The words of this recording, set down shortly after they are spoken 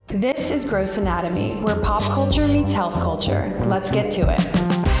This is Gross Anatomy, where pop culture meets health culture. Let's get to it.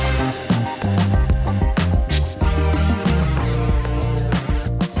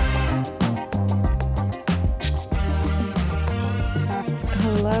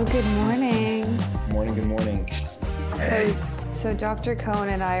 Hello, good morning. Good morning. So Dr. Cohen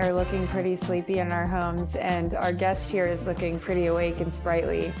and I are looking pretty sleepy in our homes, and our guest here is looking pretty awake and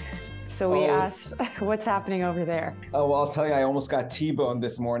sprightly. So we asked, what's happening over there? Oh, well, I'll tell you, I almost got T-boned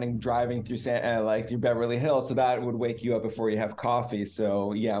this morning driving through through Beverly Hills. So that would wake you up before you have coffee.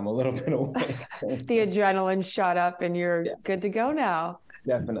 So yeah, I'm a little bit awake. The adrenaline shot up and you're good to go now.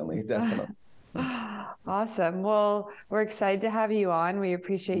 Definitely. Awesome. Well, we're excited to have you on. We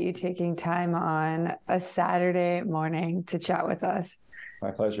appreciate you taking time on a Saturday morning to chat with us. My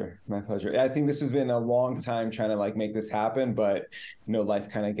pleasure. I think this has been a long time trying to make this happen, but life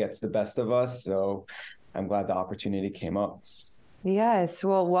kind of gets the best of us. So I'm glad the opportunity came up. Yes.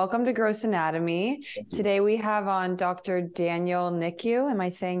 Well, welcome to Gross Anatomy. Today we have on Dr. Daniel Niku. Am I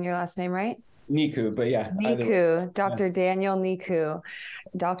saying your last name right? Niku, but yeah. Niku, Dr. Daniel Niku.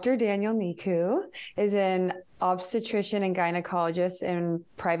 Dr. Daniel Niku is an obstetrician and gynecologist in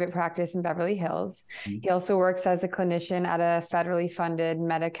private practice in Beverly Hills. Mm-hmm. He also works as a clinician at a federally funded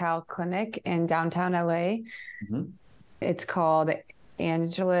Medi-Cal clinic in downtown LA. Mm-hmm. It's called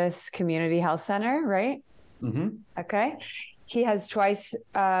Angeles Community Health Center, right? Mm-hmm. Okay. He has twice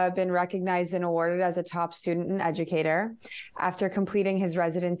been recognized and awarded as a top student and educator. After completing his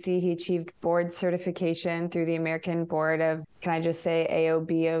residency, he achieved board certification through the American Board of, can I just say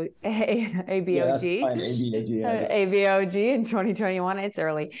ABOG? Yeah, that's fine. ABOG in 2021. It's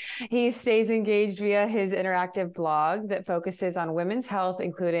early. He stays engaged via his interactive blog that focuses on women's health,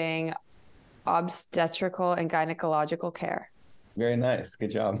 including obstetrical and gynecological care. Very nice.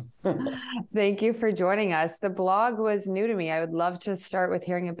 Good job. Thank you for joining us. The blog was new to me. I would love to start with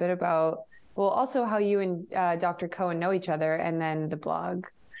hearing a bit about, also how you and Dr. Cohen know each other, and then the blog.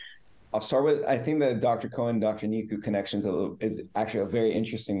 I'll start with, I think the Dr. Cohen, Dr. Niku connections is actually a very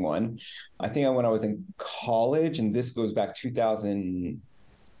interesting one. I think when I was in college, and this goes back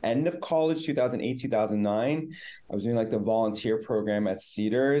end of college, 2008, 2009, I was doing the volunteer program at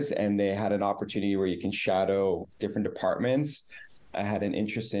Cedars, and they had an opportunity where you can shadow different departments. I had an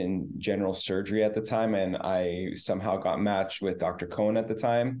interest in general surgery at the time, and I somehow got matched with Dr. Cohen at the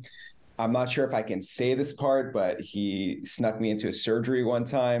time. I'm not sure if I can say this part, but he snuck me into a surgery one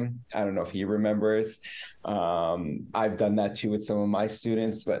time. I don't know if he remembers. I've done that too with some of my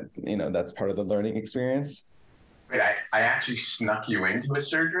students, but that's part of the learning experience. Wait, I actually snuck you into a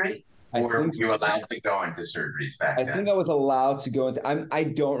surgery? Or were you allowed to go into surgeries back then? I think I was allowed to go into, I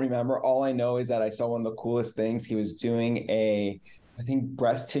don't remember. All I know is that I saw one of the coolest things. He was doing I think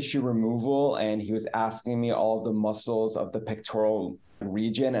breast tissue removal, and he was asking me all of the muscles of the pectoral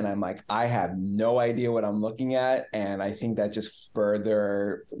region. And I'm like, I have no idea what I'm looking at. And I think that just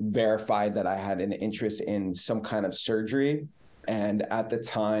further verified that I had an interest in some kind of surgery. And at the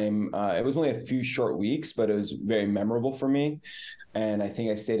time, it was only a few short weeks, but it was very memorable for me. And I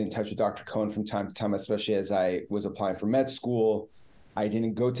think I stayed in touch with Dr. Cohen from time to time, especially as I was applying for med school. I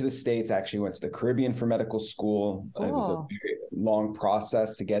didn't go to the States. I actually went to the Caribbean for medical school. Oh. It was a very long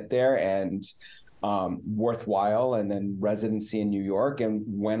process to get there, and worthwhile, and then residency in New York. And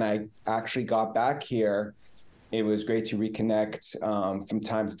when I actually got back here, it was great to reconnect from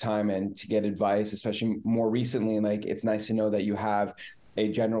time to time and to get advice, especially more recently. And it's nice to know that you have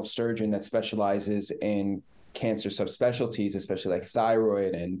a general surgeon that specializes in cancer subspecialties, especially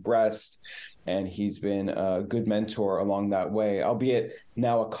thyroid and breast. And he's been a good mentor along that way, albeit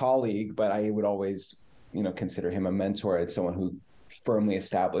now a colleague, but I would always, consider him a mentor as someone who firmly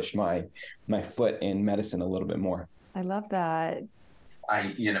established my foot in medicine a little bit more. I love that.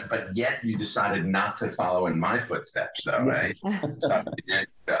 But yet you decided not to follow in my footsteps, though, right? So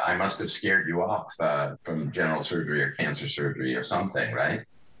I must have scared you off from general surgery or cancer surgery or something, right?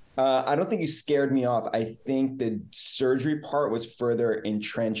 I don't think you scared me off. I think the surgery part was further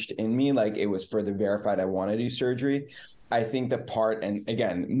entrenched in me. It was further verified I want to do surgery. I think the part, and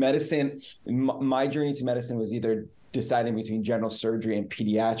again, medicine, my journey to medicine was either deciding between general surgery and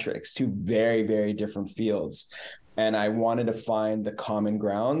pediatrics, two very, very different fields. And I wanted to find the common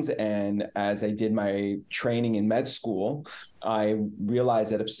grounds. And as I did my training in med school, I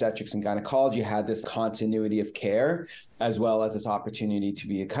realized that obstetrics and gynecology had this continuity of care, as well as this opportunity to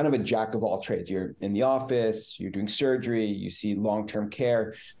be kind of a jack of all trades. You're in the office, you're doing surgery, you see long-term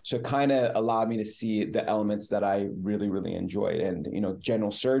care. So it kind of allowed me to see the elements that I really, really enjoyed. And,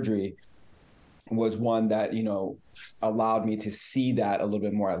 general surgery was one that, allowed me to see that a little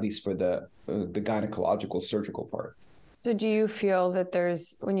bit more, at least for the gynecological surgical part. So do you feel that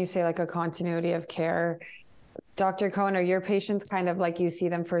there's, when you say like a continuity of care, Dr. Cohen, are your patients kind of like you see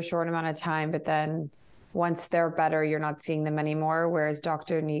them for a short amount of time, but then once they're better, you're not seeing them anymore? Whereas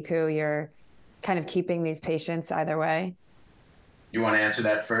Dr. Niku, you're kind of keeping these patients either way? You want to answer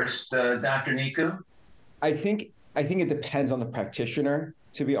that first, Dr. Niku? I think it depends on the practitioner,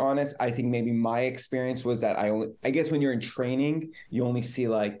 to be honest. I think maybe my experience was that I guess when you're in training, you only see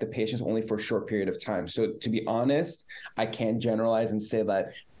like the patients only for a short period of time. So to be honest, I can't generalize and say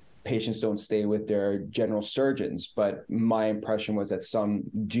that patients don't stay with their general surgeons, but my impression was that some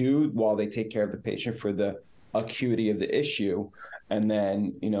do while they take care of the patient for the acuity of the issue. And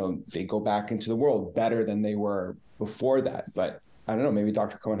then, they go back into the world better than they were before that. But I don't know, maybe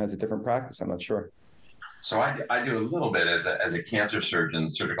Dr. Cohen has a different practice. I'm not sure. So I do a little bit as a cancer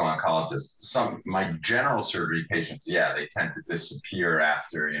surgeon, surgical oncologist. My general surgery patients, yeah, they tend to disappear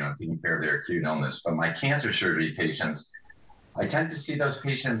after, taking care of their acute illness. But my cancer surgery patients, I tend to see those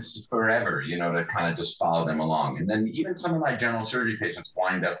patients forever, to kind of just follow them along. And then even some of my general surgery patients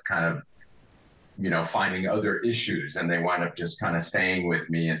wind up kind of, finding other issues, and they wind up just kind of staying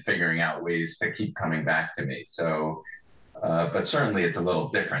with me and figuring out ways to keep coming back to me. So but certainly it's a little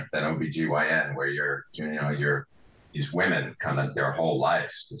different than OBGYN, where you're these women kind of their whole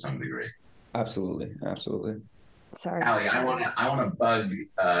lives to some degree. Absolutely. Sorry, Allie, I want to bug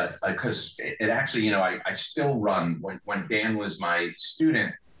because it actually, I still run. When Dan was my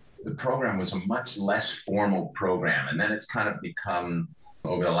student, the program was a much less formal program, and then it's kind of become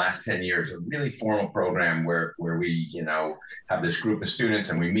over the last 10 years a really formal program where we have this group of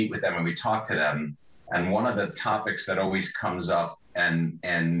students and we meet with them and we talk to them. And one of the topics that always comes up, and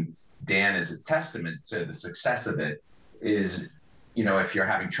Dan is a testament to the success of it, is, if you're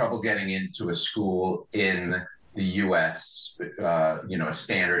having trouble getting into a school in the U.S., a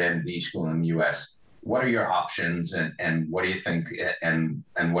standard MD school in the U.S., what are your options, and what do you think, and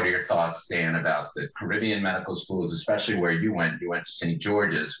what are your thoughts, Dan, about the Caribbean medical schools, especially where you went? You went to St.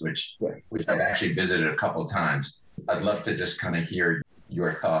 George's, which I've actually visited a couple of times. I'd love to just kind of hear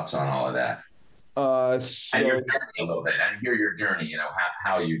your thoughts on all of that. And your journey a little bit, and hear your journey,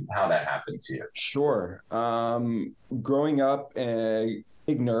 how that happened to you. Sure. Growing up,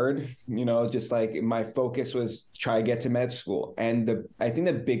 ignored, just like my focus was try to get to med school. And I think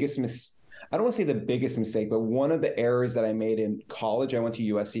the biggest I don't want to say the biggest mistake, but one of the errors that I made in college, I went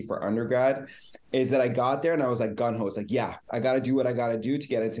to USC for undergrad, is that I got there and I was like gung ho. It's like, yeah, I got to do what I got to do to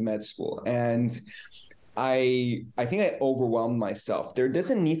get into med school. And I think I overwhelmed myself. There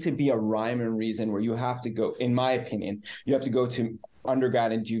doesn't need to be a rhyme and reason where you have to go, in my opinion, you have to go to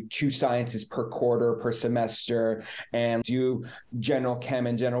undergrad and do 2 sciences per quarter, per semester, and do general chem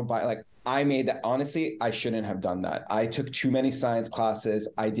and general bio. Like, I made that, honestly, I shouldn't have done that. I took too many science classes.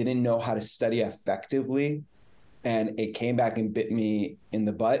 I didn't know how to study effectively, and it came back and bit me in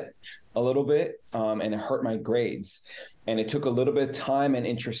the butt a little bit, and it hurt my grades. And it took a little bit of time and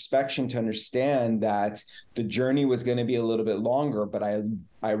introspection to understand that the journey was going to be a little bit longer, but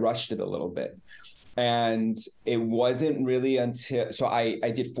I rushed it a little bit. And it wasn't really until, so I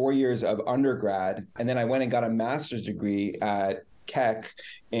did 4 years of undergrad, and then I went and got a master's degree at Keck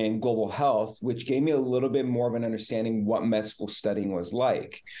in global health, which gave me a little bit more of an understanding what med school studying was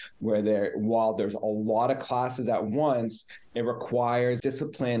like, where while there's a lot of classes at once, it requires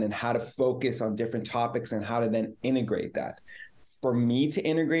discipline and how to focus on different topics and how to then integrate that. For me to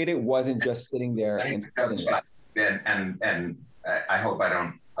integrate it wasn't just sitting there and studying it. And I hope I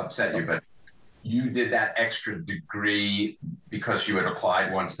don't upset you, but you did that extra degree because you had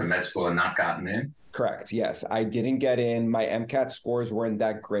applied once to med school and not gotten in? Correct. Yes. I didn't get in. My MCAT scores weren't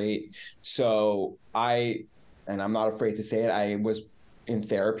that great. So and I'm not afraid to say it, I was in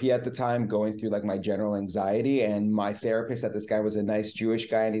therapy at the time, going through like my general anxiety. And my therapist this guy was a nice Jewish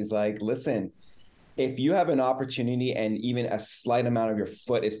guy. And he's like, listen, if you have an opportunity and even a slight amount of your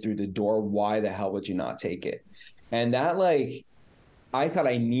foot is through the door, why the hell would you not take it? And that, like, I thought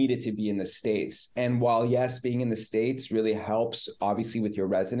I needed to be in the States. And while, yes, being in the States really helps, obviously, with your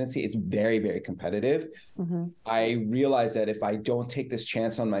residency, it's very, very competitive. Mm-hmm. I realized that if I don't take this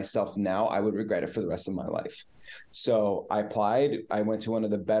chance on myself now, I would regret it for the rest of my life. So I applied. I went to one of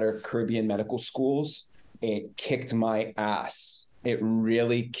the better Caribbean medical schools. It kicked my ass. It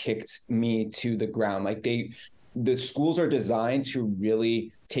really kicked me to the ground. Like, the schools are designed to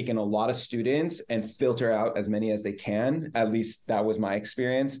really take in a lot of students and filter out as many as they can. At least that was my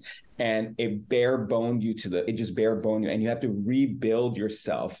experience. And it just bare boned you, and you have to rebuild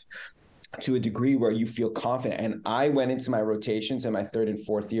yourself to a degree where you feel confident. And I went into my rotations in my 3rd and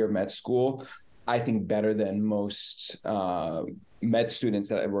 4th year of med school I think, better than most med students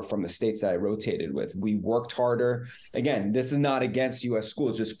that were from the states that I rotated with. We worked harder. Again, this is not against U.S.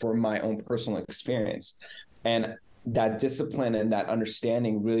 schools, just for my own personal experience. And that discipline and that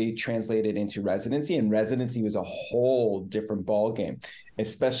understanding really translated into residency, and residency was a whole different ballgame,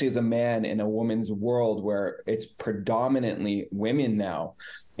 especially as a man in a woman's world where it's predominantly women now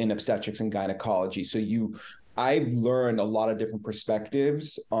in obstetrics and gynecology. So I've learned a lot of different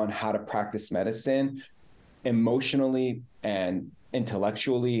perspectives on how to practice medicine emotionally and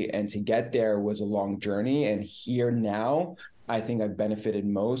intellectually, and to get there was a long journey. And here now, I think I've benefited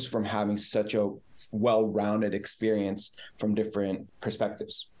most from having such a well-rounded experience from different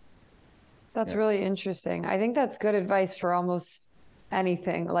perspectives. That's really interesting. I think that's good advice for almost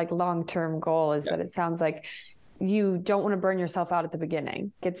anything, like long-term goal, is that it sounds like you don't want to burn yourself out at the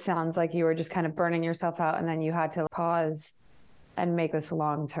beginning. It sounds like you were just kind of burning yourself out, and then you had to pause and make this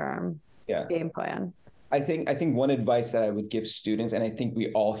long-term game plan. I think one advice that I would give students, and I think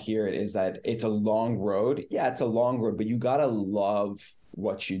we all hear it, is that it's a long road. Yeah, it's a long road, but you got to love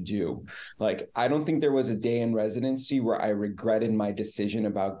what you do. Like, I don't think there was a day in residency where I regretted my decision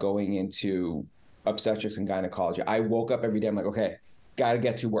about going into obstetrics and gynecology. I woke up every day, I'm like, okay, got to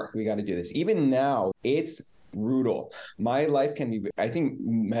get to work. We got to do this. Even now, it's brutal. My life can be, I think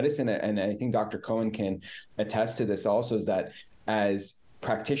medicine, and I think Dr. Cohen can attest to this also, is that as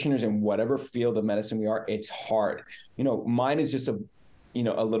practitioners in whatever field of medicine we are, it's hard. Mine is just a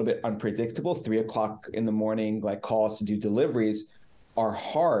little bit unpredictable. 3:00 in the morning, like calls to do deliveries are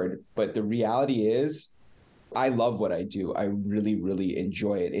hard. But the reality is, I love what I do. I really, really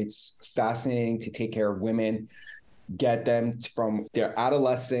enjoy it. It's fascinating to take care of women, get them from their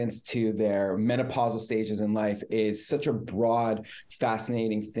adolescence to their menopausal stages in life. Is such a broad,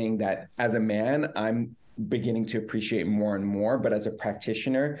 fascinating thing that as a man, I'm beginning to appreciate more and more. But as a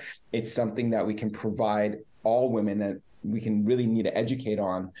practitioner, it's something that we can provide all women that we can really need to educate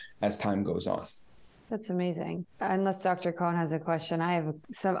on as time goes on. That's amazing. Unless Dr. Cohen has a question, I have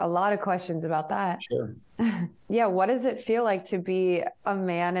a lot of questions about that. Sure. Yeah. What does it feel like to be a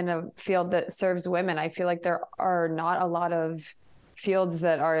man in a field that serves women? I feel like there are not a lot of fields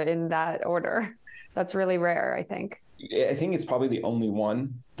that are in that order. That's really rare, I think. I think it's probably the only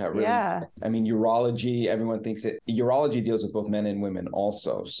one that really, I mean, urology, everyone thinks urology deals with both men and women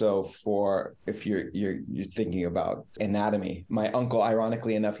also. So if you're thinking about anatomy, my uncle,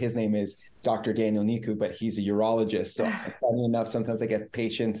 ironically enough, his name is Dr. Daniel Niku, but he's a urologist. So funny enough, sometimes I get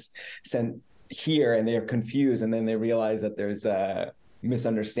patients sent here and they're confused, and then they realize that there's a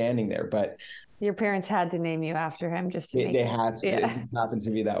misunderstanding there. But your parents had to name you after him just to make they had to. It just happened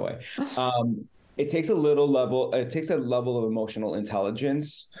to be that way. It takes a level of emotional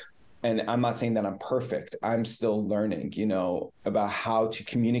intelligence. And I'm not saying that I'm perfect. I'm still learning, about how to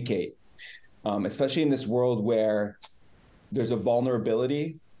communicate, especially in this world where there's a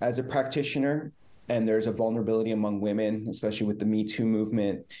vulnerability as a practitioner, and there's a vulnerability among women, especially with the Me Too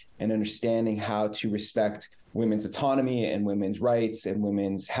movement, and understanding how to respect women's autonomy and women's rights and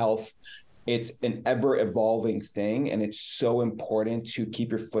women's health. It's an ever evolving thing, and it's so important to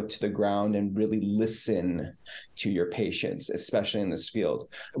keep your foot to the ground and really listen to your patients, especially in this field.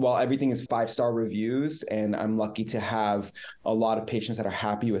 While everything is 5-star reviews, and I'm lucky to have a lot of patients that are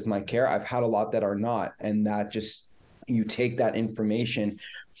happy with my care, I've had a lot that are not. And that just, you take that information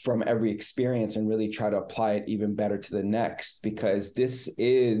from every experience and really try to apply it even better to the next, because this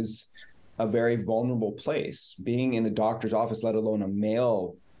is a very vulnerable place. Being in a doctor's office, let alone a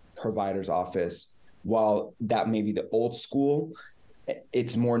male provider's office, while that may be the old school,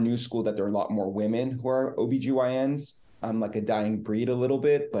 it's more new school that there are a lot more women who are OBGYNs. I'm like a dying breed a little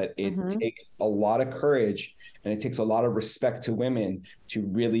bit, but it takes a lot of courage and it takes a lot of respect to women to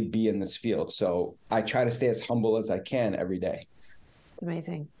really be in this field. So I try to stay as humble as I can every day.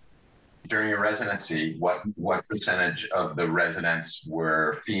 Amazing. During your residency, what percentage of the residents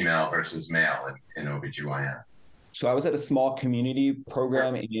were female versus male in OBGYN? So I was at a small community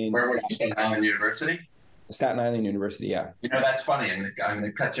program Where were you? Staten Island University? Staten Island University, yeah. That's funny. I'm going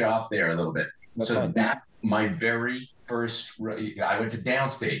to cut you off there a little bit. That's fine. My very first, I went to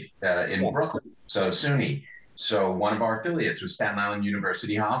downstate in Brooklyn, so SUNY. So one of our affiliates was Staten Island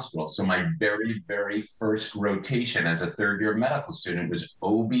University Hospital. So my very, very first rotation as a third-year medical student was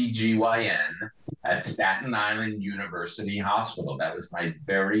OBGYN at Staten Island University Hospital. That was my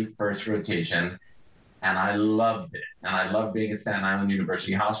very first rotation. And I loved it. And I loved being at Staten Island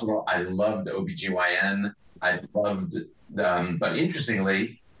University Hospital. I loved OBGYN. I loved, but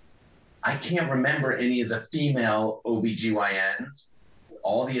interestingly, I can't remember any of the female OBGYNs.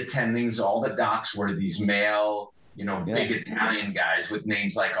 All the attendings, all the docs were these male big Italian guys with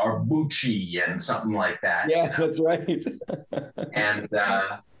names like Arbucci and something like that. Yeah, that's right. And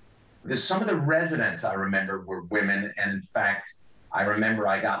some of the residents I remember were women. And in fact, I remember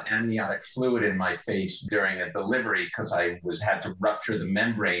I got amniotic fluid in my face during a delivery because I had to rupture the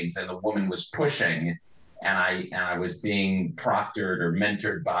membranes and the woman was pushing. And I was being proctored or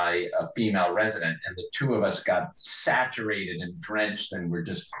mentored by a female resident, and the two of us got saturated and drenched, and we're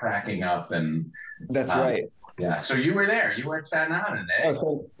just cracking up. And that's right. Yeah. So you were there. You were at Staten Island, eh? Oh,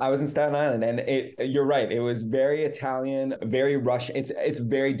 so I was in Staten Island, and you're right. It was very Italian, very Russian. It's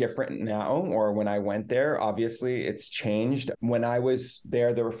very different now, or when I went there, obviously it's changed. When I was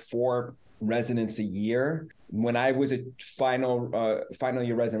there were 4 residents a year. When I was a final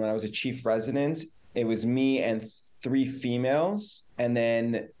year resident, when I was a chief resident, it was me and 3 females and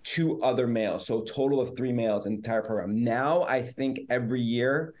then 2 other males. So a total of 3 males in the entire program. Now I think every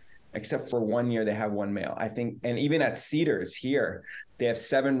year, except for 1 year, they have 1 male. I think, and even at Cedars here, they have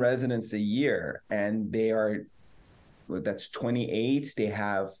 7 residents a year, and that's 28. They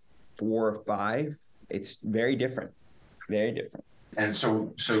have 4 or 5. It's very different, very different. And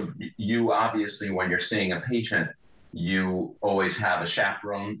so you obviously, when you're seeing a patient, you always have a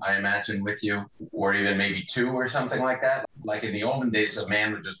chaperone, I imagine, with you, or even maybe 2 or something like that. Like in the olden days, a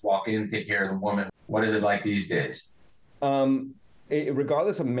man would just walk in, take care of the woman. What is it like these days?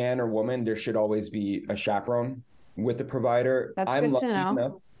 Regardless of man or woman, there should always be a chaperone with the provider. That's good to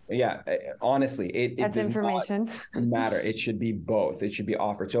know. Yeah, honestly, that's information. Matter. It should be both. It should be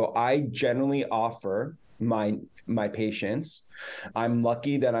offered. So I generally offer my patients. I'm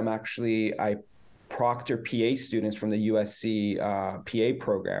lucky that I proctor PA students from the USC PA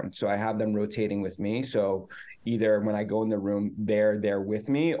program. So I have them rotating with me. So either when I go in the room, they're there with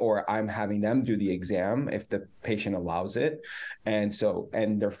me, or I'm having them do the exam if the patient allows it. And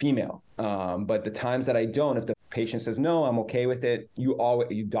they're female. But the times that I don't, if the patient says, no, I'm okay with it,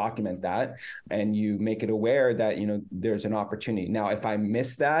 you document that and you make it aware that, there's an opportunity. Now, if I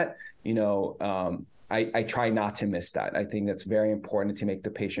miss that, I try not to miss that. I think that's very important to make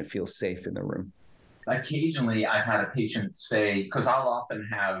the patient feel safe in the room. Occasionally, I've had a patient say, because I'll often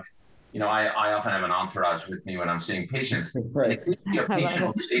have, I often have an entourage with me when I'm seeing patients. Right. Occasionally, a patient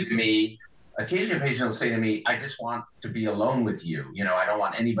will say to me, I just want to be alone with you. I don't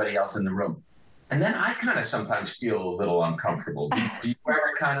want anybody else in the room. And then I kind of sometimes feel a little uncomfortable. Do you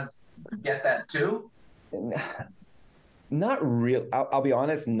ever kind of get that too? Not real. I'll be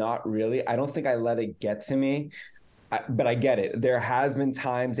honest, not really. I don't think I let it get to me, but I get it. There has been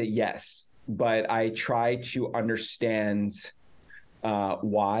times that yes, but I try to understand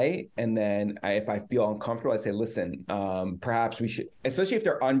why. And then if I feel uncomfortable, I say, listen, perhaps we should, especially if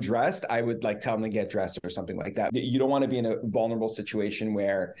they're undressed, I would tell them to get dressed or something like that. You don't want to be in a vulnerable situation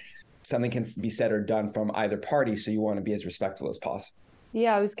where something can be said or done from either party. So you want to be as respectful as possible.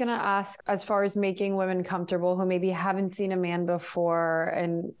 Yeah, I was going to ask, as far as making women comfortable who maybe haven't seen a man before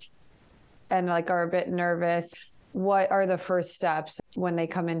and are a bit nervous, what are the first steps when they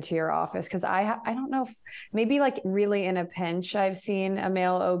come into your office? Because I don't know if maybe really in a pinch I've seen a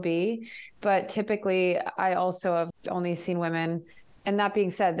male OB, but typically I also have only seen women. And that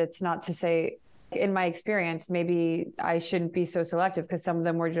being said, that's not to say, in my experience, maybe I shouldn't be so selective because some of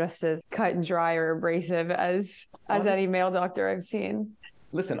them were just as cut and dry or abrasive as any male doctor I've seen.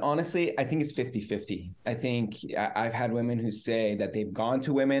 Listen, honestly, I think it's 50-50. I think I've had women who say that they've gone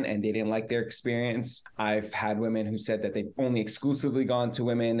to women and they didn't like their experience. I've had women who said that they've only exclusively gone to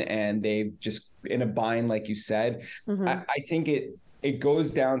women and they've just in a bind, like you said. Mm-hmm. I think it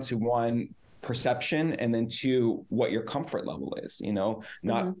goes down to 1, perception, and then 2, what your comfort level is, not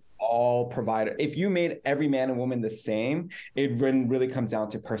mm-hmm. all provider. If you made every man and woman the same, it really comes down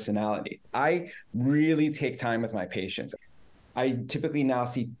to personality. I really take time with my patients. I typically now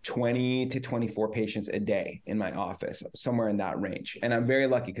see 20 to 24 patients a day in my office, somewhere in that range. And I'm very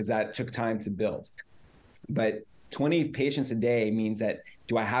lucky because that took time to build. But 20 patients a day means that,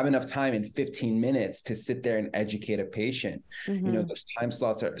 do I have enough time in 15 minutes to sit there and educate a patient? Mm-hmm. Those time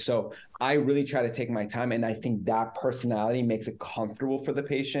slots are, so I really try to take my time. And I think that personality makes it comfortable for the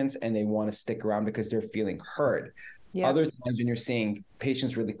patients and they want to stick around because they're feeling heard. Yep. Other times when you're seeing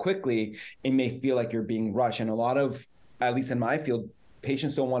patients really quickly, it may feel like you're being rushed. And a lot of, at least in my field,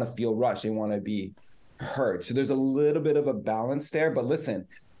 patients don't want to feel rushed. They want to be heard. So there's a little bit of a balance there. But listen,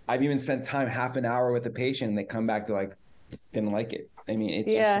 I've even spent time half an hour with a patient and they come back to didn't like it. I mean,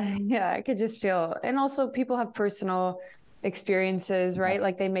 it's yeah, I could just feel. And also people have personal experiences, right?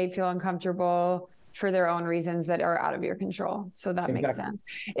 Like they may feel uncomfortable for their own reasons that are out of your control. So that makes sense.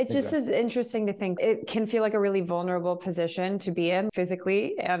 It just is interesting to think it can feel like a really vulnerable position to be in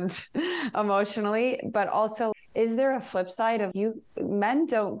physically and emotionally, but also is there a flip side of men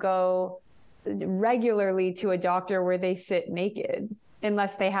don't go regularly to a doctor where they sit naked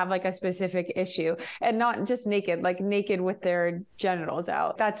unless they have like a specific issue, and not just naked, like naked with their genitals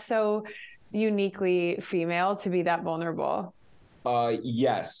out. That's so uniquely female to be that vulnerable.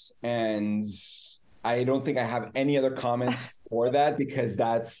 Yes. And I don't think I have any other comments for that, because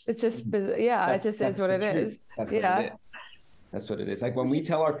it's just, it just is what it is. That's what it is. That's what it is. Like when we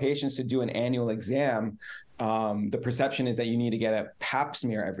tell our patients to do an annual exam, the perception is that you need to get a pap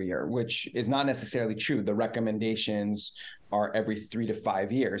smear every year, which is not necessarily true. The recommendations are every 3 to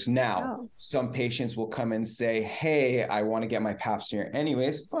 5 years. Now, some patients will come and say, hey, I want to get my pap smear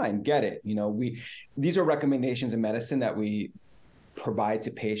anyways. Fine, get it. These are recommendations in medicine that we provide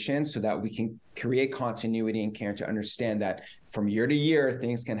to patients so that we can create continuity in care, to understand that from year to year,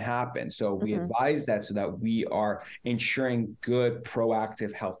 things can happen. So we advise that so that we are ensuring good,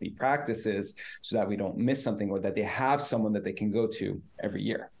 proactive, healthy practices so that we don't miss something, or that they have someone that they can go to every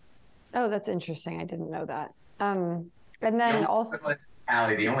year. Oh, that's interesting. I didn't know that. And then also,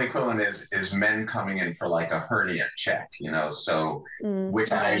 Allie, the only equivalent is men coming in for like a hernia check,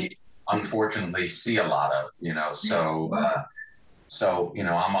 which I unfortunately see a lot of, So, I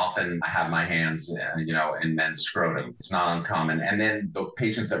have my hands, in men's scrotum. It's not uncommon. And then the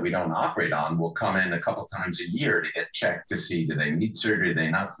patients that we don't operate on will come in a couple times a year to get checked to see, do they need surgery, do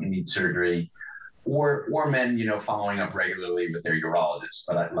they not need surgery, or men, following up regularly with their urologist,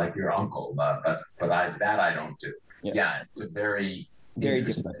 but like your uncle, but I don't do. Yeah, it's a very, very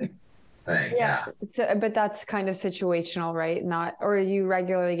interesting thing. Yeah. So, but that's kind of situational, right? Or are you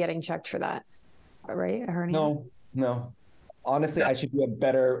regularly getting checked for that, right? A hernia? No. Honestly, I should be a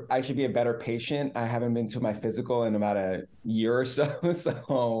better patient. I haven't been to my physical in about a year or so.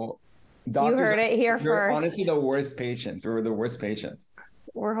 So doctors, you heard it here first. Honestly, the worst patients. We're the worst patients.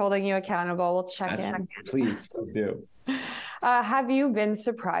 We're holding you accountable. We'll check in. Please do. Have you been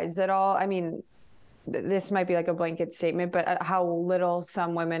surprised at all? I mean, this might be like a blanket statement, but how little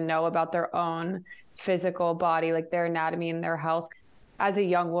some women know about their own physical body, like their anatomy and their health. As a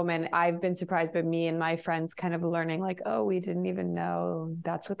young woman, I've been surprised by me and my friends kind of learning like, oh, we didn't even know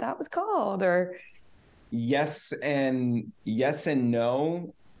that's what that was called. Or yes and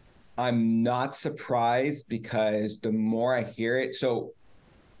no. I'm not surprised, because the more I hear it, so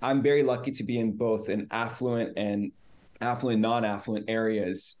I'm very lucky to be in both an affluent and non-affluent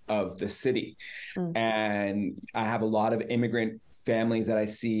areas of the city. And I have a lot of immigrant families that I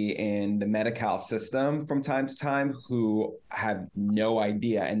see in the Medi-Cal system from time to time who have no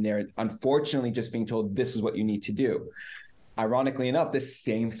idea. And they're unfortunately just being told, this is what you need to do. Ironically enough, the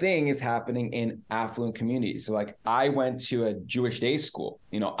same thing is happening in affluent communities. So like I went to a Jewish day school.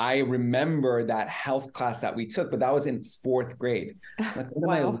 I remember that health class that we took, but that was in 4th grade. Like,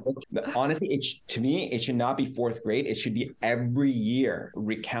 wow. Honestly, to me, it should not be 4th grade. It should be every year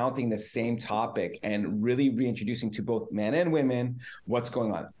recounting the same topic and really reintroducing to both men and women what's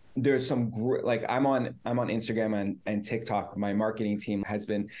going on. There's some like I'm on Instagram and TikTok. My marketing team has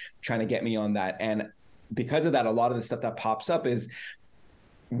been trying to get me on that. And because of that, a lot of the stuff that pops up is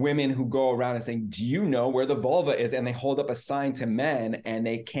women who go around and saying, do you know where the vulva is? And they hold up a sign to men and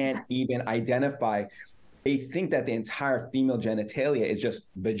they can't even identify. They think that the entire female genitalia is just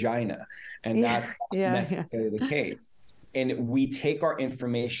vagina. And that's not necessarily the case. And we take our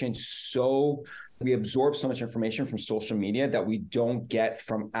information we absorb so much information from social media that we don't get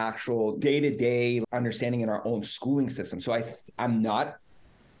from actual day-to-day understanding in our own schooling system. So I'm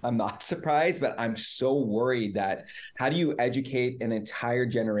not surprised, but I'm so worried that how do you educate an entire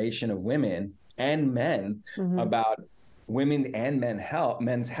generation of women and men about women and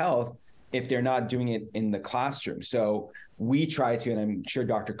men's health if they're not doing it in the classroom? So we try to, and I'm sure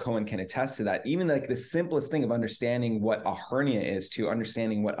Dr. Cohen can attest to that, even like the simplest thing of understanding what a hernia is to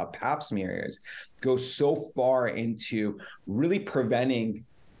understanding what a pap smear is, goes so far into really preventing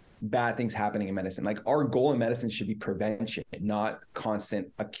bad things happening in medicine. Like our goal in medicine should be prevention, not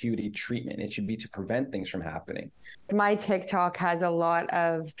constant acuity treatment. It should be to prevent things from happening. My TikTok has a lot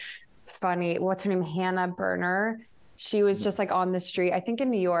of funny, what's her name? Hannah Berner. She was just like on the street, I think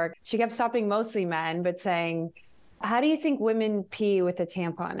in New York. She kept stopping mostly men, but saying, how do you think women pee with a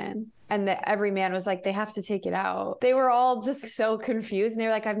tampon in? And every man was like, they have to take it out. They were all just so confused. And they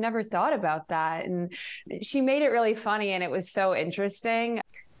were like, I've never thought about that. And she made it really funny. And it was so interesting.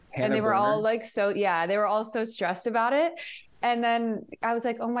 And they were all like, they were all so stressed about it. And then I was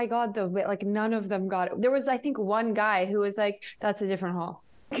like, oh my God, like none of them got it. There was, I think, one guy who was like, that's a different hole.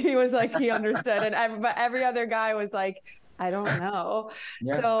 He was like, he understood. But every other guy was like, I don't know.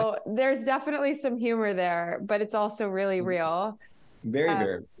 Yeah. So there's definitely some humor there, but it's also really real. Very,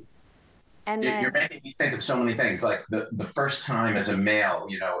 very. And You're then, making me think of so many things. Like the first time as a male,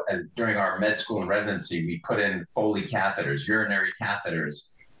 during our med school and residency, we put in Foley catheters, urinary catheters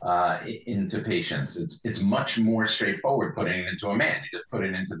into patients. It's much more straightforward putting it into a man. You just put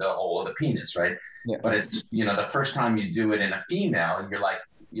it into the hole of the penis, right? Yeah. But it's, the first time you do it in a female, you're like,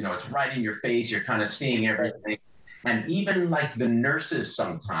 it's right in your face. You're kind of seeing everything. And even like the nurses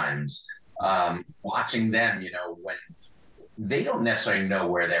sometimes, watching them, when they don't necessarily know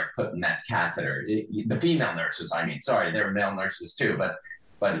where they're putting that catheter. The female nurses, I mean, sorry, there were male nurses too,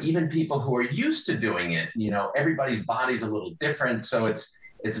 but even people who are used to doing it, everybody's body's a little different, so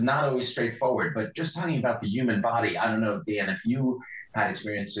it's not always straightforward. But just talking about the human body, I don't know, Dan, if you had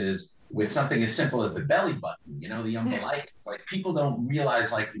experiences with something as simple as the belly button, the umbilicus, like people don't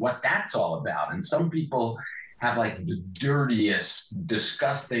realize like what that's all about, and some people have like the dirtiest,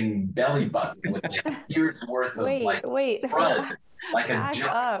 disgusting belly button with like years worth of crud, like a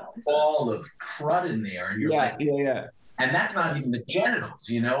giant ball of crud in there, and you're and that's not even the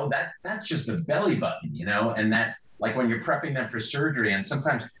genitals, that's just the belly button, and that, like when you're prepping them for surgery, and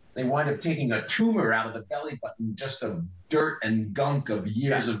sometimes they wind up taking a tumor out of the belly button just of dirt and gunk of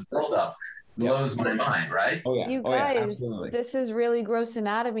years of buildup. Blows my mind, right? Oh yeah. You guys, this is really gross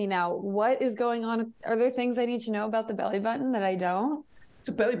anatomy now. What is going on? Are there things I need to know about the belly button that I don't?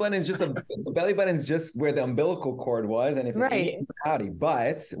 So belly button is the belly button is just where the umbilical cord was, and it's an cavity.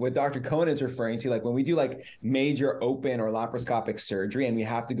 But what Dr. Cohen is referring to, like when we do like major open or laparoscopic surgery, and we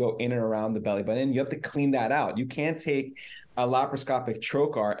have to go in and around the belly button, you have to clean that out. You can't take a laparoscopic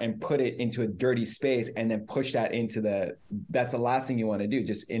trocar and put it into a dirty space and then push that into that's the last thing you want to do,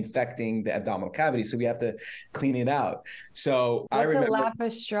 just infecting the abdominal cavity. So we have to clean it out. So what's I remember a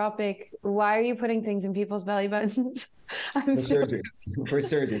laparoscopic. Why are you putting things in people's belly buttons? For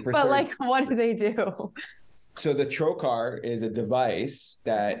surgery. But like, what do they do? So the trocar is a device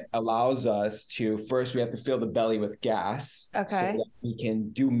that allows us to, first we have to fill the belly with gas, so that we can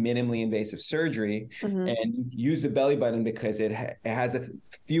do minimally invasive surgery, and use the belly button because it has the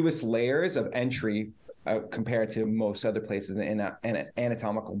fewest layers of entry compared to most other places in an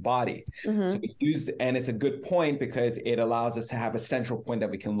anatomical body. So we use, and it's a good point because it allows us to have a central point that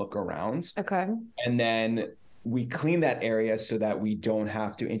we can look around. And then we clean that area so that we don't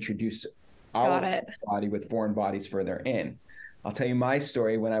have to introduce our body with foreign bodies further in. I'll tell you my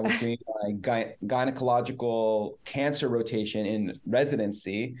story. When I was doing my gynecological cancer rotation in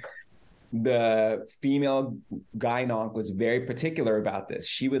residency, the female gyn-onc was very particular about this.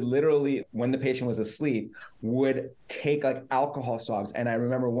 She would literally, when the patient was asleep, would take like alcohol swabs. And I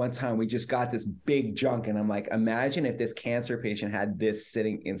remember one time we just got this big junk, and I'm like, imagine if this cancer patient had this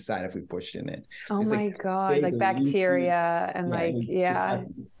sitting inside if we pushed it in. Oh my God, like bacteria and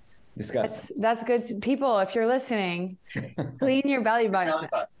disgusting. That's good. People, if you're listening, clean your belly button.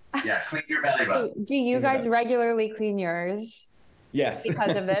 Yeah, clean your belly button. Do you guys regularly clean yours? Yes.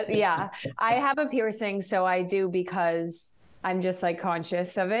 Because of this? Yeah. I have a piercing, so I do because I'm just like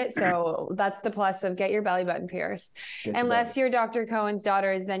conscious of it. So that's the plus of get your belly button pierced. Unless you're Dr. Cohen's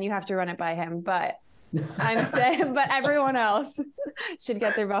daughters, then you have to run it by him. But I'm saying, but everyone else should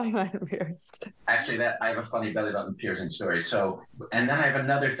get their belly button pierced. Actually, I have a funny belly button piercing story. So, and then I have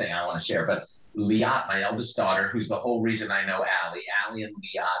another thing I want to share. But Liat, my eldest daughter, who's the whole reason I know Allie and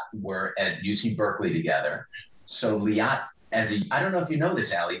Liat were at UC Berkeley together. So Liat, I don't know if you know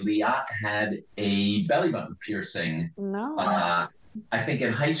this, Allie, Liat had a belly button piercing. No. I think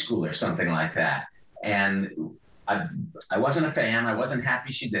in high school or something like that. And I wasn't a fan. I wasn't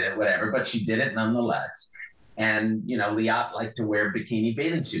happy she did it, whatever, but she did it nonetheless. And, Liat liked to wear bikini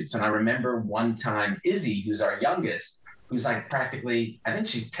bathing suits. And I remember one time Izzy, who's our youngest, who's like practically, I think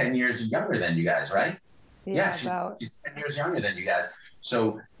she's 10 years younger than you guys, right? Yeah, she's 10 years younger than you guys.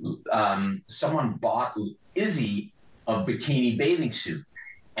 So someone bought Izzy a bikini bathing suit.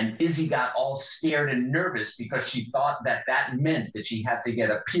 And Izzy got all scared and nervous because she thought that meant that she had to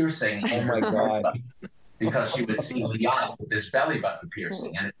get a piercing. Oh my God. Because she would see Liat with this belly button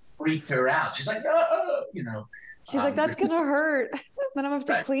piercing, and it freaked her out. She's like, oh, She's like, that's going to hurt. Then I'm going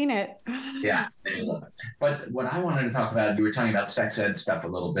to have to clean it. Yeah. But what I wanted to talk about, you were talking about sex ed stuff a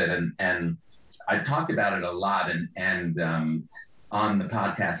little bit, and I've talked about it a lot and on the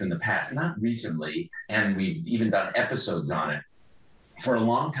podcast in the past, not recently, and we've even done episodes on it. For a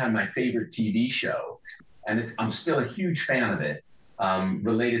long time, my favorite TV show, and I'm still a huge fan of it,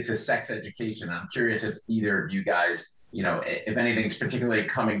 related to sex education. I'm curious if either of you guys, if anything's particularly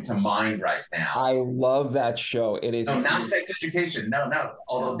coming to mind right now. I love that show. It is. No, not sex education. No.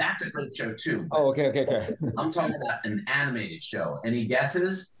 Although that's a great show too. Oh, okay. I'm talking about an animated show. Any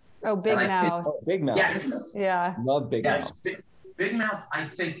guesses? Oh, Big Mouth. Big Mouth. Yes. Yeah. Love Big Mouth. Big Big Mouth, I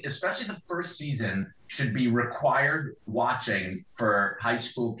think, especially the first season, should be required watching for high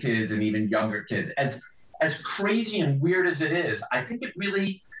school kids and even younger kids. As crazy and weird as it is, I think it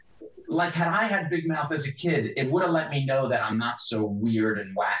really, like, had I had Big Mouth as a kid, it would have let me know that I'm not so weird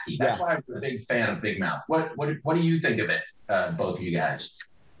and wacky. That's why I'm a big fan of Big Mouth. What do you think of it, both of you guys?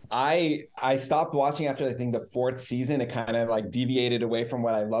 I stopped watching after I think the fourth season. It kind of like deviated away from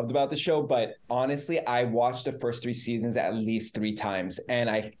what I loved about the show. But honestly, I watched the first three seasons at least 3 times, and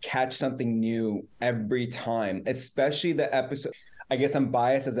I catch something new every time, especially the episode. I guess I'm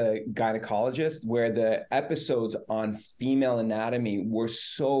biased as a gynecologist, where the episodes on female anatomy were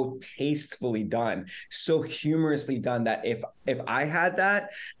so tastefully done, so humorously done, that if I had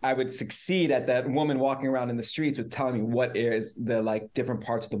that, I would succeed at that woman walking around in the streets with telling me what is the like different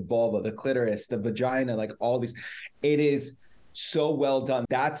parts of the vulva, the clitoris, the vagina, like all these. It is so well done.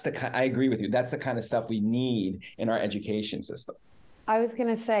 That's the kind, I agree with you. That's the kind of stuff we need in our education system. I was going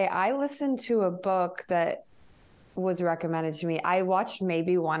to say, I listened to a book that was recommended to me. I watched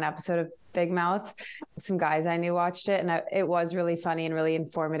maybe one episode of Big Mouth. Some guys I knew watched it, and it was really funny and really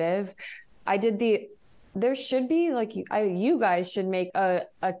informative. There should be like, you guys should make a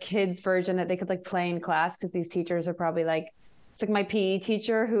kid's version that they could like play in class, because these teachers are probably like, it's like my PE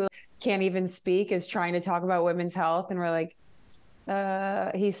teacher who can't even speak is trying to talk about women's health, and we're like,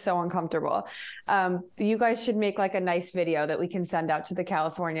 he's so uncomfortable. You guys should make like a nice video that we can send out to the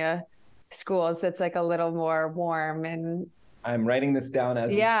California schools that's like a little more warm. And I'm writing this down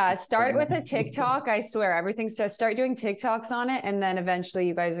as start with a TikTok. I swear, everything's just start doing TikToks on it, and then eventually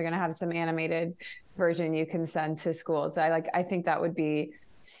you guys are going to have some animated version you can send to schools. I think that would be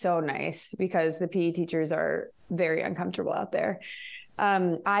so nice, because the PE teachers are very uncomfortable out there.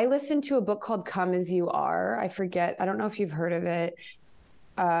 I listened to a book called Come As You Are. I don't know if you've heard of it.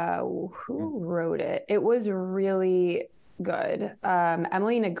 Who wrote it? It was really good.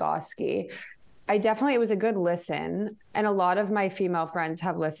 Emily Nagoski. It was a good listen. And a lot of my female friends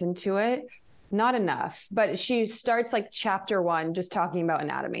have listened to it. Not enough, but she starts like chapter 1, just talking about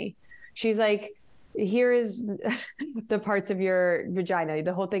anatomy. She's like, here is the parts of your vagina.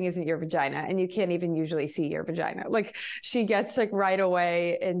 The whole thing isn't your vagina, and you can't even usually see your vagina. Like, she gets like right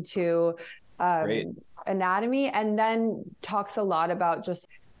away into anatomy, and then talks a lot about just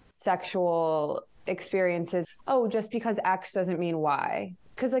sexual experiences. Oh, just because X doesn't mean Y.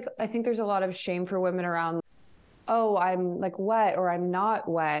 Because like, I think there's a lot of shame for women around, oh, I'm like wet or I'm not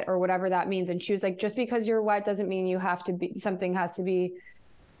wet or whatever that means. And she was like, just because you're wet doesn't mean you have to be, something has to be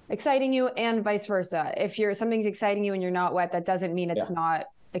exciting you, and vice versa. If something's exciting you and you're not wet, that doesn't mean it's not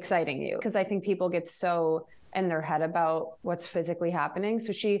exciting you. Because I think people get so in their head about what's physically happening.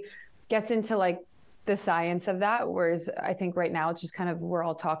 So she gets into like the science of that, whereas I think right now it's just kind of, we're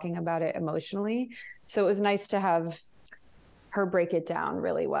all talking about it emotionally. So it was nice to have her break it down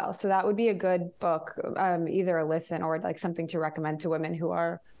really well. So that would be a good book, either a listen or like something to recommend to women who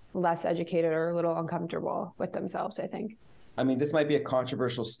are less educated or a little uncomfortable with themselves, I think. I mean, this might be a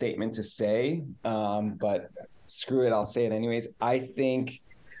controversial statement to say, but screw it, I'll say it anyways. I think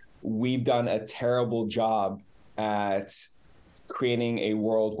we've done a terrible job at creating a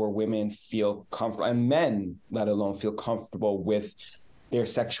world where women feel comfortable, and men, let alone, feel comfortable with their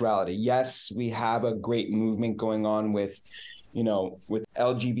sexuality. Yes, we have a great movement going on with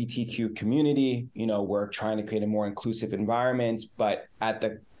LGBTQ community. We're trying to create a more inclusive environment, but at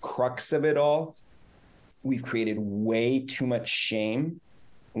the crux of it all, we've created way too much shame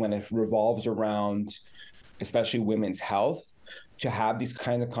when it revolves around, especially women's health. To have these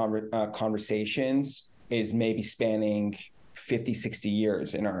kind of conversations is maybe spanning 50, 60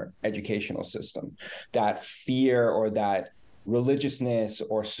 years in our educational system. That fear or that religiousness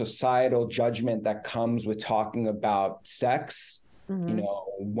or societal judgment that comes with talking about sex,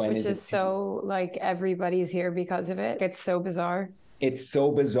 which is so like, everybody's here because of it. It's so bizarre. It's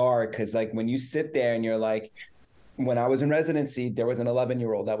so bizarre because like when you sit there and you're like, when I was in residency, there was an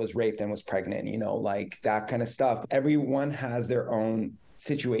 11-year-old that was raped and was pregnant, like that kind of stuff. Everyone has their own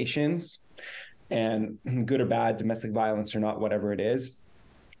situations, and good or bad, domestic violence or not, whatever it is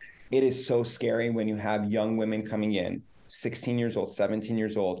so scary when you have young women coming in, 16 years old, 17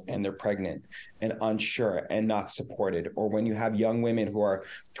 years old, and they're pregnant and unsure and not supported. Or when you have young women who are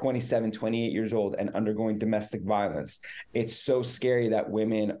 27, 28 years old and undergoing domestic violence. It's so scary that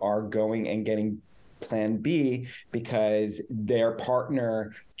women are going and getting Plan B because their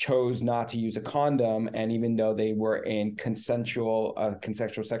partner chose not to use a condom. And even though they were in consensual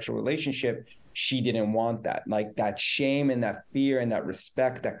sexual relationship, she didn't want that. Like, that shame and that fear and that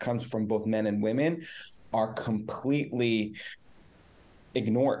respect that comes from both men and women are completely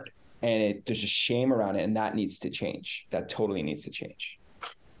ignored. and there's just shame around it, and that needs to change. That totally needs to change.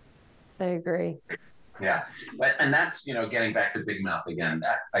 I agree. Yeah, and that's, getting back to Big Mouth again.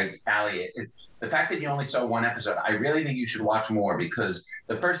 Allie, the fact that you only saw one episode, I really think you should watch more, because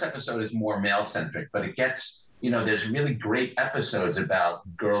the first episode is more male centric, but it gets, there's really great episodes about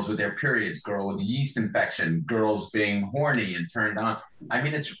girls with their periods, girl with a yeast infection, girls being horny and turned on. I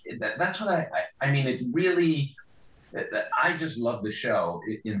mean, that's what I mean. It really, I just love the show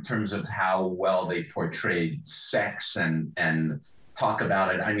in terms of how well they portrayed sex and talk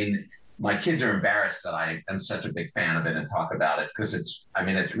about it. I mean, my kids are embarrassed that I am such a big fan of it and talk about it, because it's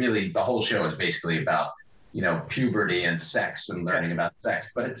really, the whole show is basically about, puberty and sex and learning about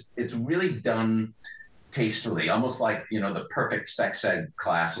sex, but it's really done tastefully, almost like, the perfect sex ed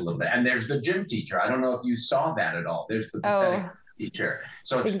class a little bit. And there's the gym teacher. I don't know if you saw that at all. There's the pathetic teacher.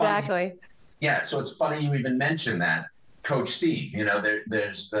 So it's exactly. Funny. Yeah. So it's funny you even mentioned that. Coach Steve,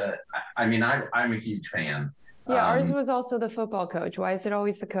 there's I'm a huge fan. Yeah, ours was also the football coach. Why is it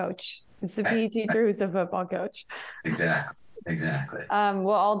always the coach? It's the PE teacher who's the football coach. Exactly.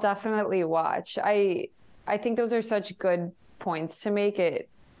 Well, I'll definitely watch. I think those are such good points to make it,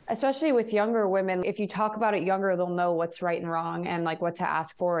 especially with younger women. If you talk about it younger, they'll know what's right and wrong and like what to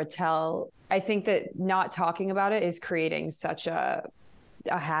ask for or tell. I think that not talking about it is creating such a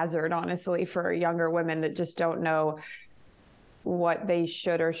hazard, honestly, for younger women that just don't know what they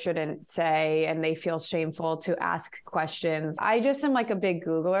should or shouldn't say, and they feel shameful to ask questions. I just am like a big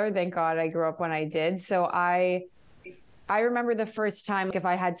Googler. Thank God I grew up when I did. So I remember the first time, if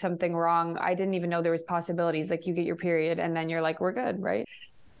I had something wrong, I didn't even know there was possibilities. Like, you get your period and then you're like, we're good, right?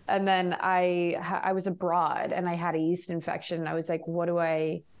 And then I was abroad and I had a yeast infection. And I was like, what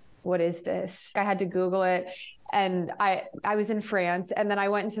is this? I had to Google it. And I was in France, and then I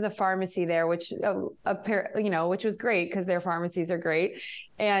went into the pharmacy there, which which was great because their pharmacies are great.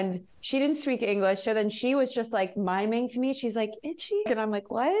 And she didn't speak English. So then she was just like miming to me. She's like, itchy. And I'm like,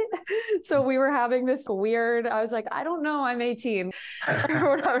 what? So we were having this weird, I was like, I don't know, I'm 18 or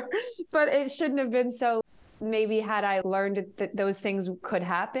whatever. But it shouldn't have been so. Maybe had I learned that those things could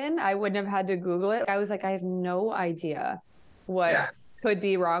happen, I wouldn't have had to Google it. I was like, I have no idea what could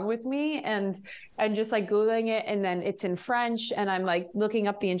be wrong with me, and just like Googling it, and then it's in French, and I'm like looking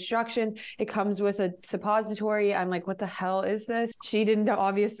up the instructions. It comes with a suppository. I'm like, what the hell is this? She didn't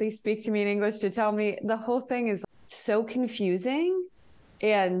obviously speak to me in English to tell me. The whole thing is so confusing,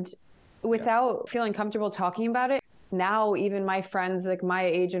 and without feeling comfortable talking about it. Now, even my friends like my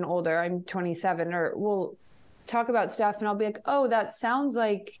age and older, I'm 27, or will talk about stuff, and I'll be like, oh, that sounds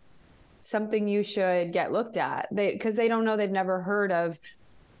like something you should get looked at, because they don't know, they've never heard of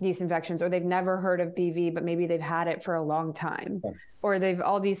yeast infections, or they've never heard of BV, but maybe they've had it for a long time, or they've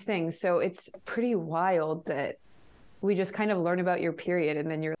all these things. So it's pretty wild that we just kind of learn about your period and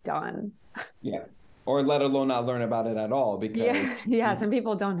then you're done. Yeah. Or let alone not learn about it at all, because some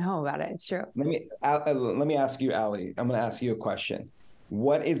people don't know about it. It's true. Let me ask you, Allie, I'm going to ask you a question.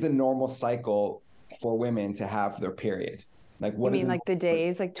 What is the normal cycle for women to have their period? Like, what you mean, like the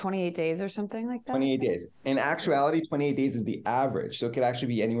days, like 28 days or something like that? 28 days. In actuality, 28 days is the average. So it could actually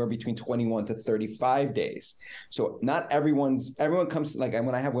be anywhere between 21 to 35 days. So not everyone comes, like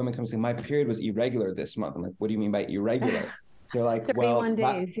when I have women come say, my period was irregular this month. I'm like, what do you mean by irregular? They're like, 31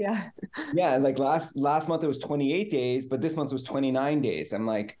 days, yeah. Yeah, like last month it was 28 days, but this month was 29 days. I'm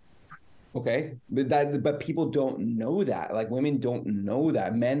like, okay, but people don't know that. Like, women don't know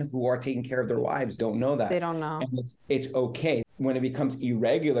that. Men who are taking care of their wives don't know that. They don't know. And it's okay. When it becomes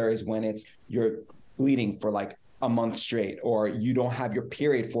irregular is when you're bleeding for like a month straight, or you don't have your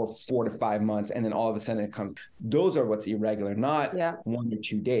period for 4 to 5 months, and then all of a sudden it comes. Those are what's irregular, not 1 or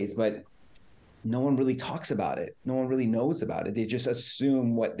 2 days. But no one really talks about it. No one really knows about it. They just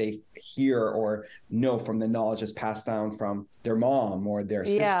assume what they hear or know from the knowledge that's passed down from their mom or their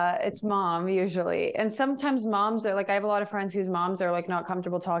sister. Yeah, it's mom usually. And sometimes moms are like, I have a lot of friends whose moms are like not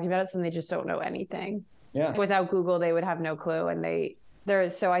comfortable talking about it, so they just don't know anything. Yeah. Without Google, they would have no clue.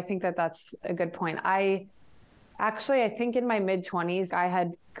 And so I think that's a good point. I think in my mid-20s, I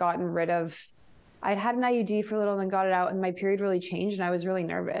had I'd had an IUD for a little and then got it out, and my period really changed, and I was really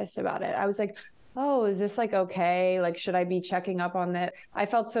nervous about it. I was like, oh, is this like okay? Like, should I be checking up on that? I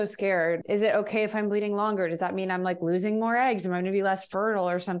felt so scared. Is it okay if I'm bleeding longer? Does that mean I'm like losing more eggs? Am I going to be less fertile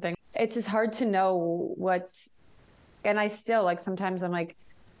or something? It's just hard to know and I still, like, sometimes I'm like,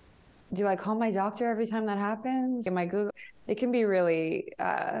 do I call my doctor every time that happens? Am I Google? It can be really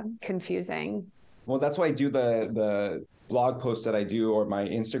confusing. Well, that's why I do the blog posts that I do or my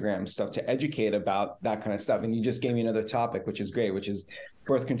Instagram stuff to educate about that kind of stuff. And you just gave me another topic, which is great, which is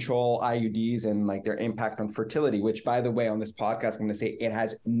birth control, IUDs, and like their impact on fertility, which, by the way, on this podcast, I'm going to say it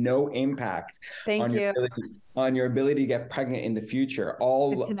has no impact on your ability to get pregnant in the future.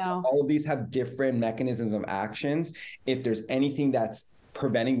 All of these have different mechanisms of actions. If there's anything that's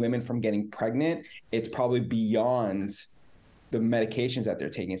preventing women from getting pregnant, it's probably beyond the medications that they're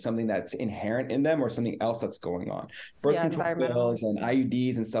taking. It's something that's inherent in them or something else that's going on. Birth control pills and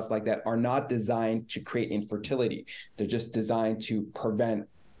IUDs and stuff like that are not designed to create infertility. They're just designed to prevent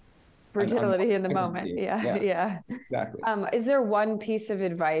fertility in the moment. Yeah. Exactly. Is there one piece of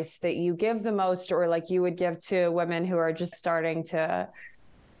advice that you give the most, or like you would give to women who are just starting to,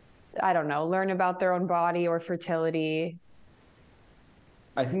 I don't know, learn about their own body or fertility?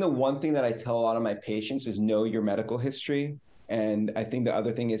 I think the one thing that I tell a lot of my patients is know your medical history. And I think the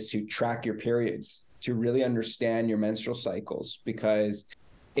other thing is to track your periods, to really understand your menstrual cycles, because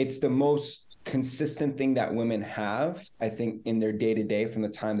it's the most consistent thing that women have, I think, in their day-to-day, from the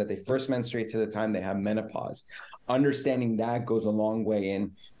time that they first menstruate to the time they have menopause. Understanding that goes a long way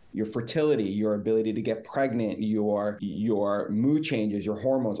in your fertility, your ability to get pregnant, your mood changes, your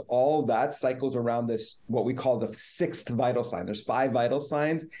hormones, all that cycles around this, what we call the sixth vital sign. There's 5 vital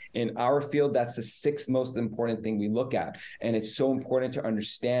signs. In our field, that's the 6th most important thing we look at. And it's so important to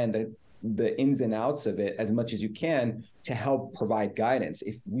understand that the ins and outs of it as much as you can to help provide guidance.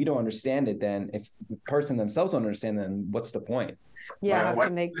 If we don't understand it, then if the person themselves don't understand, then what's the point? Yeah.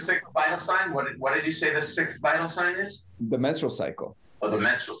 What's the 6th vital sign? What did you say the 6th vital sign is? The menstrual cycle. Oh, the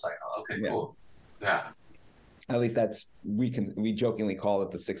menstrual cycle. Okay, cool. Yeah. At least we jokingly call it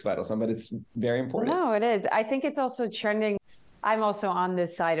the 6th vital sign, but it's very important. No, it is. I think it's also trending. I'm also on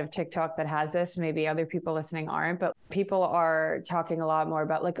this side of TikTok that has this. Maybe other people listening aren't, but people are talking a lot more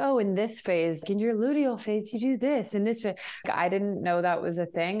about like, oh, in this phase, in your luteal phase, you do this. In this phase, I didn't know that was a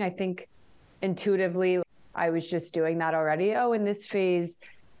thing. I think intuitively, I was just doing that already. Oh, in this phase,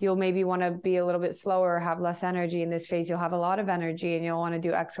 you'll maybe want to be a little bit slower, have less energy. In this phase, you'll have a lot of energy and you'll want to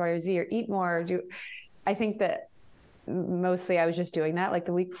do X, Y, or Z, or eat more. I think that mostly I was just doing that like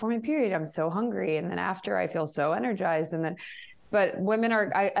the week before my period. I'm so hungry. And then after I feel so energized. But women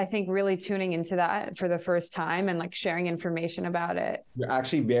are, I think, really tuning into that for the first time and like sharing information about it. You're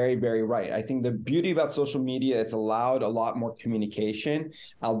actually very, very right. I think the beauty about social media, it's allowed a lot more communication,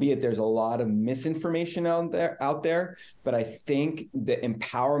 albeit there's a lot of misinformation out there. But I think the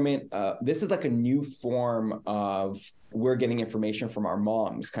empowerment, this is like a new form of we're getting information from our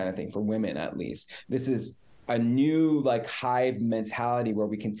moms kind of thing, for women at least. This is a new like hive mentality where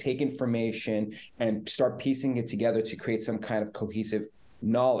we can take information and start piecing it together to create some kind of cohesive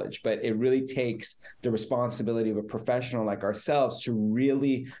knowledge. But it really takes the responsibility of a professional like ourselves to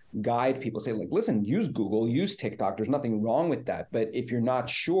really guide people, say like, listen, use Google, use TikTok. There's nothing wrong with that. But if you're not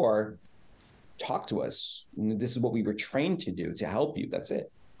sure, talk to us. This is what we were trained to do to help you. That's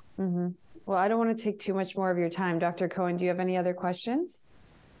it. Mm-hmm. Well, I don't want to take too much more of your time. Dr. Cohen, do you have any other questions?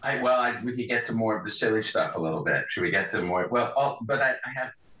 We could get to more of the silly stuff a little bit. Should we get to more? Well,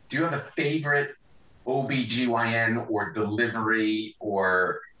 do you have a favorite OBGYN or delivery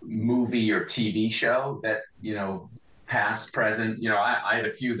or movie or TV show that, past, present? I had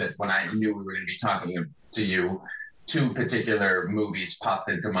a few that when I knew we were going to be talking to you, 2 particular movies popped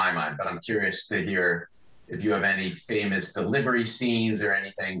into my mind, but I'm curious to hear if you have any famous delivery scenes or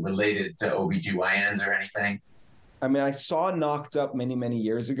anything related to OBGYNs or anything. I mean, I saw Knocked Up many, many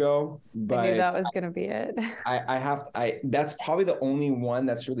years ago, but I knew that was going to be it. That's probably the only one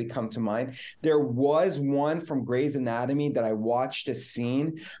that's really come to mind. There was one from Grey's Anatomy that I watched a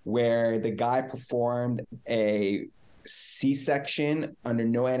scene where the guy performed a C-section under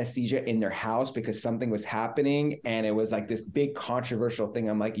no anesthesia in their house because something was happening. And it was like this big controversial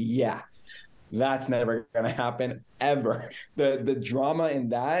thing. I'm like, yeah. That's never going to happen ever. The drama in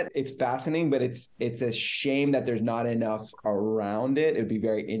that, it's fascinating, but it's a shame that there's not enough around it. It'd be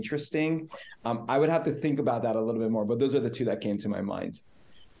very interesting. I would have to think about that a little bit more, but those are the 2 that came to my mind.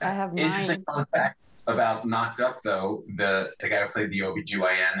 I have mine. Interesting fun fact about Knocked Up, though. The guy who played the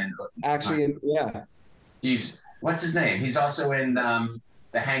OBGYN. Actually, yeah. What's his name? He's also in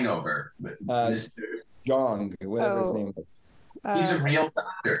The Hangover. Jong, whatever his name is. He's a real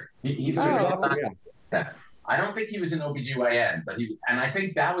doctor. He's a real doctor. Yeah. I don't think he was an OBGYN, and I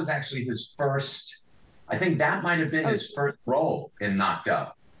think that was actually his first, I think that might have been his first role in Knocked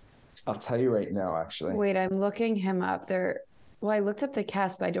Up. I'll tell you right now, actually. Wait, I'm looking him up there. Well, I looked up the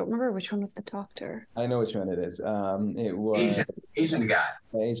cast, but I don't remember which one was the doctor. I know which one it is. It was Asian guy.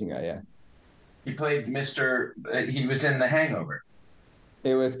 The Asian guy, yeah. He played he was in The Hangover.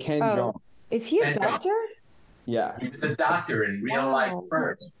 It was Ken Jeong. Is he a doctor? Yeah. He was a doctor in real life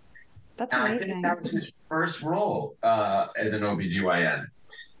first. That's and amazing. I think that was his first role as an OBGYN.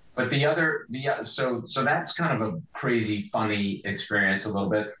 But so that's kind of a crazy, funny experience a little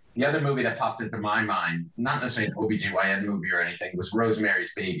bit. The other movie that popped into my mind, not necessarily an OBGYN movie or anything, was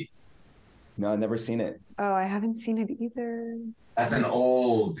Rosemary's Baby. No, I've never seen it. Oh, I haven't seen it either. That's an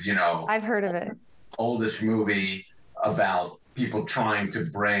old, I've heard of it. Oldish movie about people trying to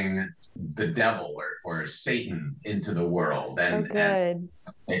bring the devil or Satan into the world. And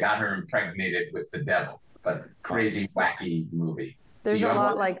they got her impregnated with the devil, but crazy, wacky movie. There's a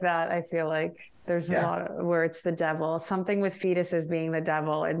lot like that. I feel like there's a lot where it's the devil, something with fetuses being the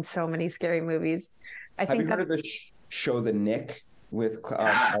devil in so many scary movies. Have you heard of the show, The Nick, with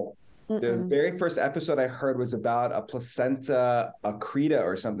the very first episode I heard was about a placenta accreta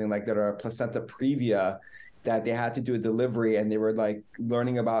or something like that, or a placenta previa, that they had to do a delivery, and they were like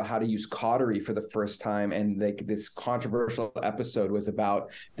learning about how to use cautery for the first time. And like this controversial episode was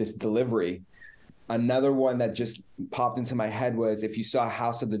about this delivery. Another one that just popped into my head was, if you saw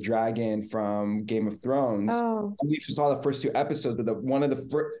House of the Dragon from Game of Thrones, I only saw the first 2 episodes, but one of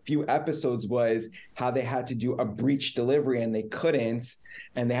the few episodes was how they had to do a breech delivery and they couldn't,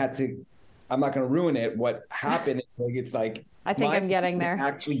 and they had to, I'm not going to ruin it. What happened, it's like, I think I'm getting there.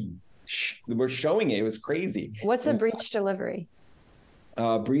 Actually, we're showing it. It was crazy. What's a breech delivery?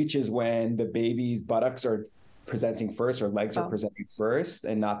 Breech is when the baby's buttocks are presenting first, or legs are presenting first,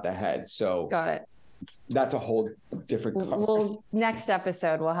 and not the head. So got it. That's a whole different conversation. Well, next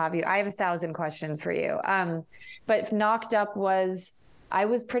episode we'll have you. I have 1,000 questions for you. But Knocked Up I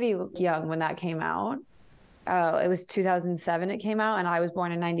was pretty young when that came out. It was 2007 it came out, and I was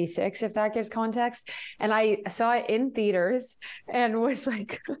born in 96, if that gives context. And I saw it in theaters and was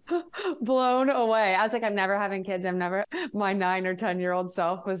like blown away. I was like, I'm never having kids. My 9 or 10-year-old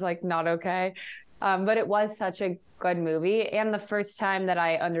self was like, not okay. But it was such a good movie. And the first time that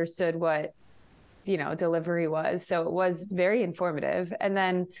I understood what delivery was. So it was very informative. And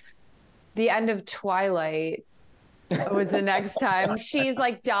then the end of Twilight was the next time. She's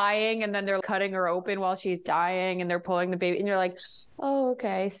like dying, and then they're cutting her open while she's dying, and they're pulling the baby, and you're like, oh,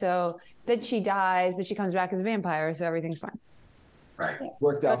 okay. So then she dies, but she comes back as a vampire, so everything's fine. Right.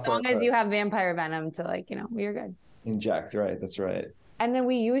 Worked out. As long as you have vampire venom to you're good. Inject, right. That's right. And then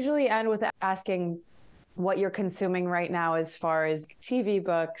we usually end with asking what you're consuming right now as far as TV,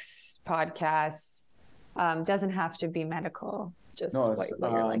 books, podcasts. Doesn't have to be medical, just what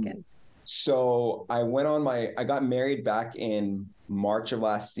you're liking. So I got married back in March of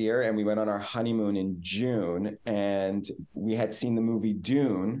last year, and we went on our honeymoon in June, and we had seen the movie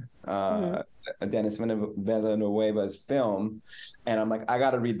Dune, Denis Villeneuve's film. And I'm like, I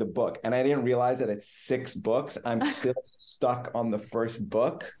got to read the book. And I didn't realize that it's 6 books. I'm still stuck on the first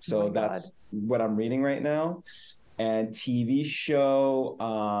book. So that's what I'm reading right now. And TV show,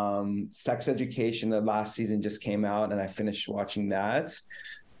 Sex Education, the last season just came out, and I finished watching that.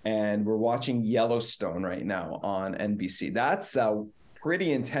 And we're watching Yellowstone right now on NBC. That's a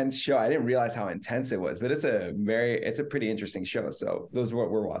pretty intense show. I didn't realize how intense it was, but it's a pretty interesting show. So those are what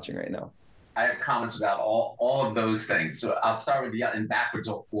we're watching right now. I have comments about all of those things. So I'll start with in backwards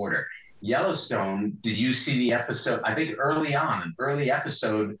order. Yellowstone, did you see the episode? I think early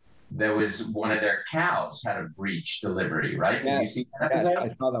episode, there was one of their cows had a breech delivery, right? Did you see that episode? I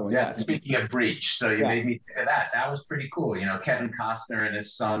saw that one. Yeah. Speaking of breech, so you made me think of that. That was pretty cool. Kevin Costner and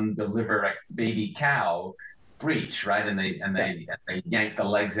his son deliver a baby cow breech, right? And they yank the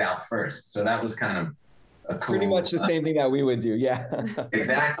legs out first. So that was kind of a cool. Pretty much the same thing that we would do. Yeah.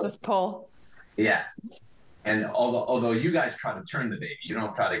 Exactly. Just pull. Yeah. And although you guys try to turn the baby, you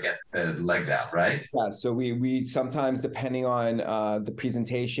don't try to get the legs out, right? Yeah. So we sometimes, depending on the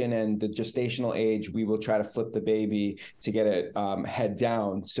presentation and the gestational age, we will try to flip the baby to get it head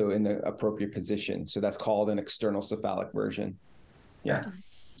down, so in the appropriate position. So that's called an external cephalic version. Yeah.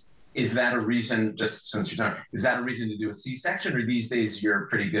 Is that a reason, just since you're talking, is that a reason to do a C-section, or these days you're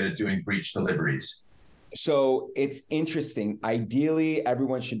pretty good at doing breech deliveries? So it's interesting. Ideally,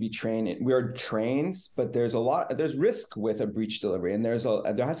 everyone should be trained. We're trained, but there's risk with a breech delivery, and there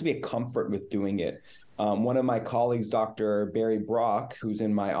has to be a comfort with doing it. One of my colleagues, Dr. Barry Brock, who's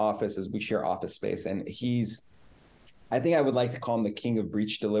in my office, as we share office space, and I think I would like to call him the king of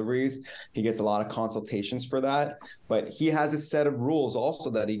breech deliveries. He gets a lot of consultations for that, but he has a set of rules also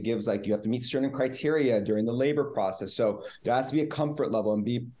that he gives, like you have to meet certain criteria during the labor process. So there has to be a comfort level and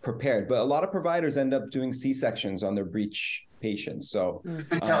be prepared. But a lot of providers end up doing C-sections on their breech patients. So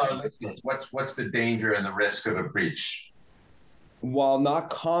tell our listeners, what's the danger and the risk of a breech? while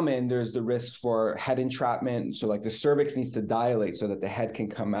not common, there's the risk for head entrapment. So like the cervix needs to dilate so that the head can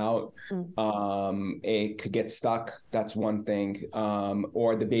come out. It could get stuck. That's one thing.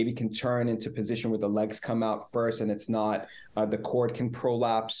 Or the baby can turn into position where the legs come out first and it's not. The cord can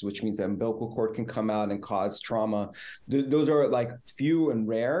prolapse, which means the umbilical cord can come out and cause trauma. Those are like few and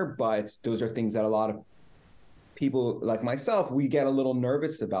rare, but those are things that a lot of people like myself, we get a little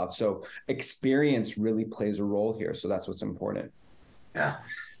nervous about. So experience really plays a role here. So that's what's important. Yeah.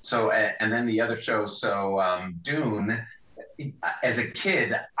 So, and then the other show, Dune, as a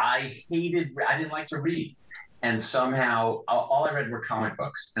kid, I didn't like to read. And somehow, all I read were comic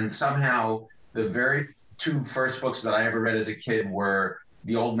books. And somehow, the very two first books that I ever read as a kid were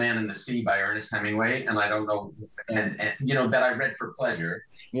The Old Man and the Sea by Ernest Hemingway. And I don't know, and that I read for pleasure.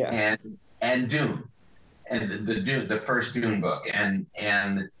 Yeah. And Dune, and the first Dune book. And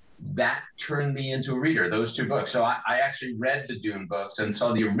that turned me into a reader, those two books. So I actually read the Dune books and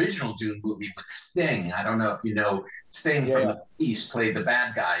saw the original Dune movie with Sting. I don't know if you know, Sting from the East played the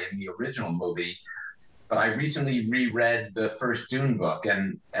bad guy in the original movie. But I recently reread the first Dune book,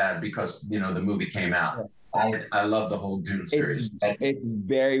 and because the movie came out, I love the whole Dune series. It's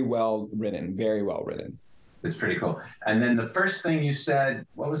very well written, very well written. It's pretty cool. And then the first thing you said,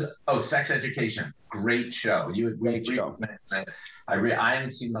 what was it? Oh, Sex Education. Great show. Great show. I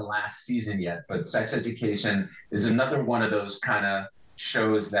haven't seen the last season yet, but Sex Education is another one of those kind of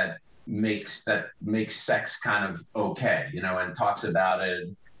shows that makes sex kind of okay, and talks about it.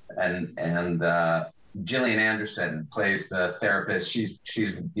 And Gillian Anderson plays the therapist. She's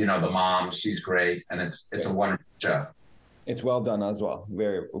the mom. She's great, and it's a wonderful show. It's well done as well.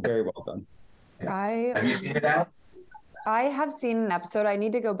 Very, very well done. Have you seen it out? I have seen an episode. I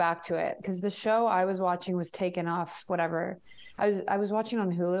need to go back to it because the show I was watching was taken off whatever. I was watching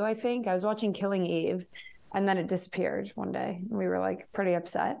on Hulu, I think. I was watching Killing Eve, and then it disappeared one day. We were like pretty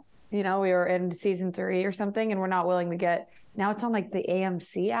upset. We were in season 3 or something, and we're not willing to get. Now it's on like the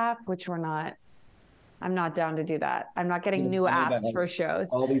AMC app, which I'm not down to do that. I'm not getting new apps for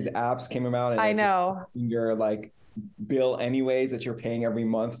shows. All these apps came about. And I know. You're like bill anyways that you're paying every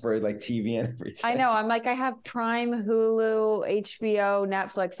month for like TV and everything. I know. I'm like, I have Prime, Hulu, HBO,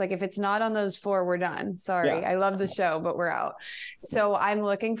 Netflix. Like if it's not on those 4, we're done. Sorry. Yeah. I love the show, but we're out. So I'm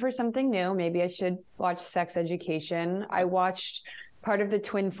looking for something new. Maybe I should watch Sex Education. I watched part of the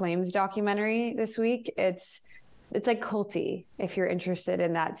Twin Flames documentary this week. It's like culty if you're interested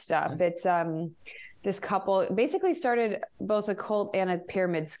in that stuff. It's this couple basically started both a cult and a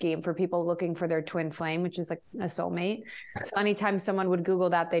pyramid scheme for people looking for their twin flame, which is like a soulmate. So anytime someone would Google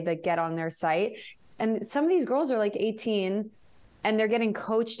that, they'd like get on their site. And some of these girls are like 18 and they're getting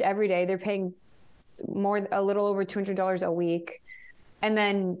coached every day. They're paying a little over $200 a week. And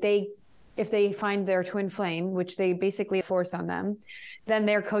then if they find their twin flame, which they basically force on them, then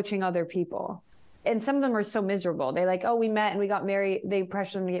they're coaching other people. And some of them are so miserable. They like, oh, we met and we got married. They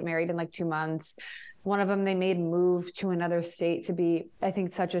pressure them to get married in like 2 months. One of them, they made move to another state to be, I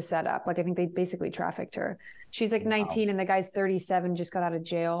think, such a setup. Like, I think they basically trafficked her. She's like 19 and the guy's 37, just got out of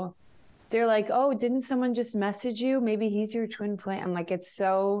jail. They're like, oh, didn't someone just message you? Maybe he's your twin flame. I'm like, it's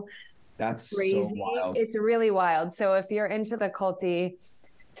so crazy. So wild. It's really wild. So if you're into the culty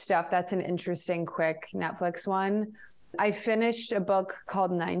stuff, that's an interesting, quick Netflix one. I finished a book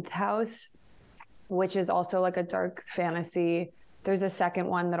called Ninth House, which is also like a dark fantasy. There's a second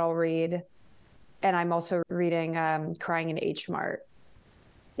one that I'll read. And I'm also reading Crying in H Mart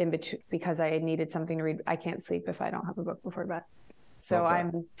in between because I needed something to read. I can't sleep if I don't have a book before bed. So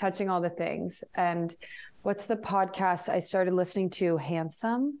I'm touching all the things. And what's the podcast I started listening to?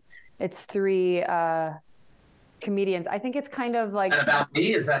 Handsome. It's 3 comedians. I think it's kind of like... Is that about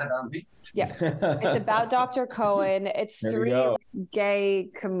me? Is that about me? Yeah. It's about Dr. Cohen. It's 3 gay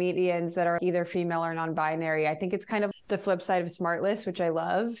comedians that are either female or non-binary. I think it's kind of the flip side of Smartless, which I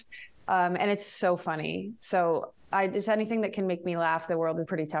love. And it's so funny. So just anything that can make me laugh. The world is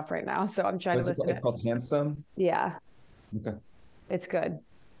pretty tough right now. So I'm trying to listen to it. It's called Handsome? Yeah. Okay. It's good.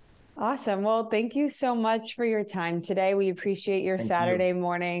 Awesome. Well, thank you so much for your time today. We appreciate your Saturday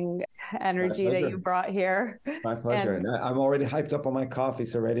morning energy that you brought here. My pleasure. And I'm already hyped up on my coffee,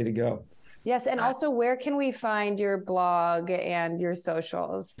 so ready to go. Yes. And also, where can we find your blog and your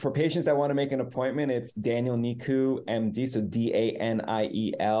socials? For patients that want to make an appointment, it's Daniel Niku, MD. So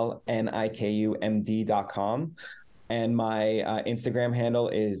DanielNiku.com. And my Instagram handle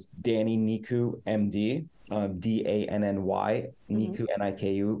is Danny Niku, MD. DANNY, Niku,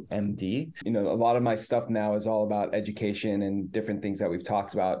 Niku, MD. A lot of my stuff now is all about education and different things that we've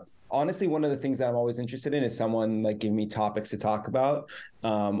talked about. Honestly, one of the things that I'm always interested in is someone like giving me topics to talk about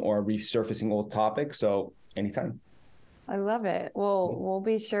or resurfacing old topics. So anytime. I love it. We'll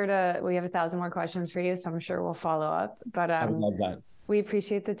be sure we have 1,000 more questions for you, so I'm sure we'll follow up. But I love that. we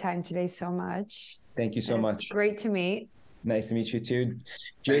appreciate the time today so much. Thank you so much. Great to meet. Nice to meet you too.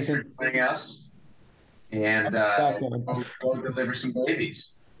 Jason. Thanks for joining us. And go deliver some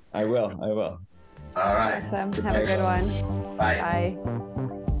babies. I will. All right. Awesome. Have a good one. Bye.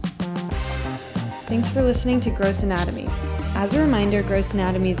 Thanks for listening to Gross Anatomy. As a reminder, Gross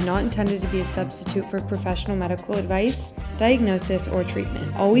Anatomy is not intended to be a substitute for professional medical advice, diagnosis, or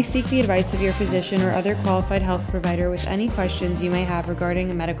treatment. Always seek the advice of your physician or other qualified health provider with any questions you may have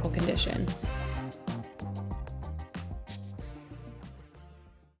regarding a medical condition.